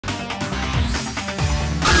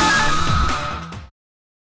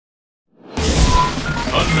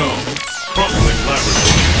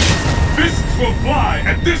Fists will fly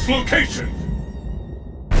at this location!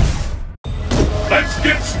 Let's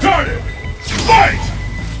get started! Fight!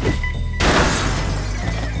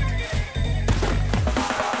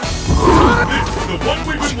 This is the one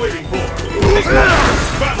we've been waiting for!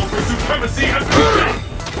 Battle for supremacy has begun!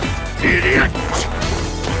 Idiot!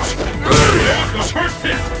 There's the first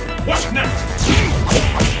hit! What's next?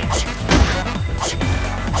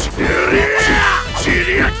 Idiot!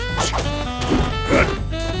 Idiot!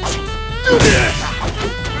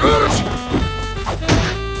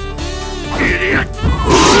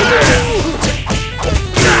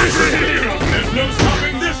 There's no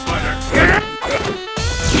stopping this fighter!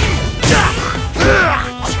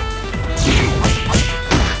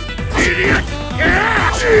 Idiot!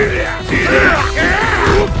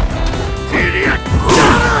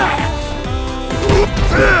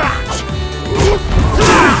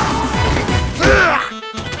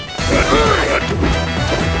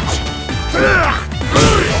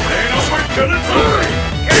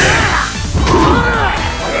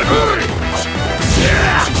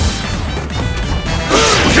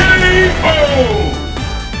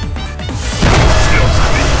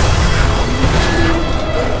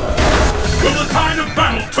 Will the tide of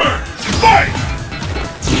battle turn? Fight!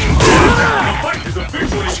 The fight is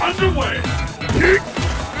officially underway!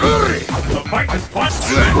 The fight is fought!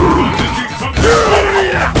 Will this be something?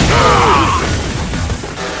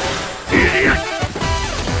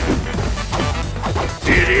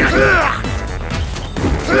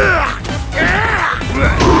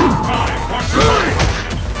 Time, watch your body!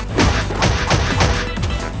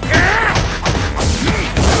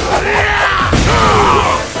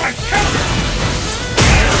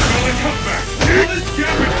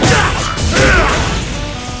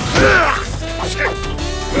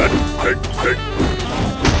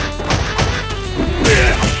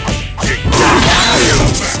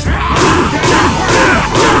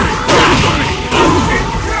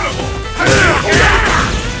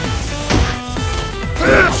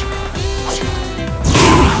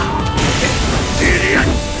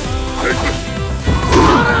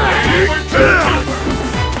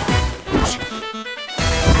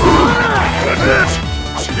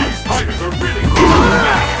 These fighters are really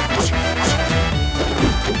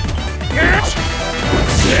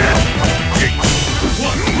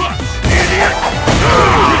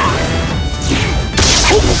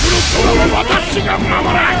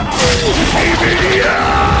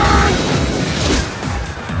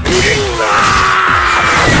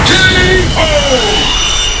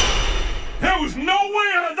There was no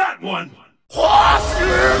way out of that one!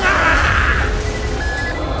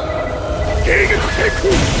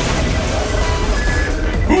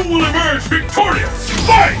 Who will emerge victorious?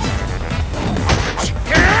 Fight!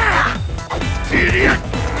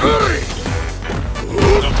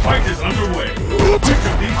 The fight is underway. Which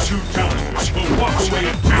of these two challengers will walk away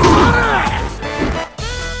in champion?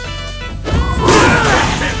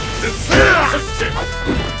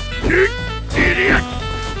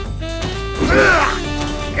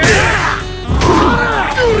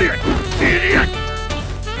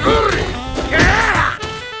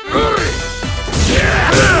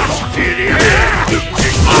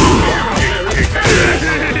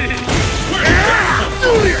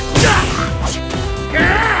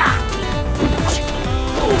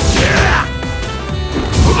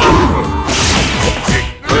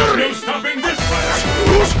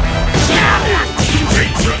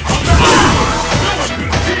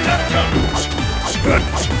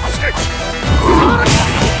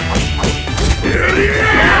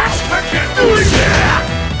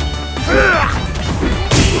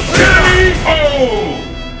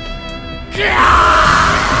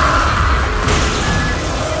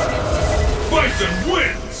 Bison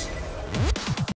wins!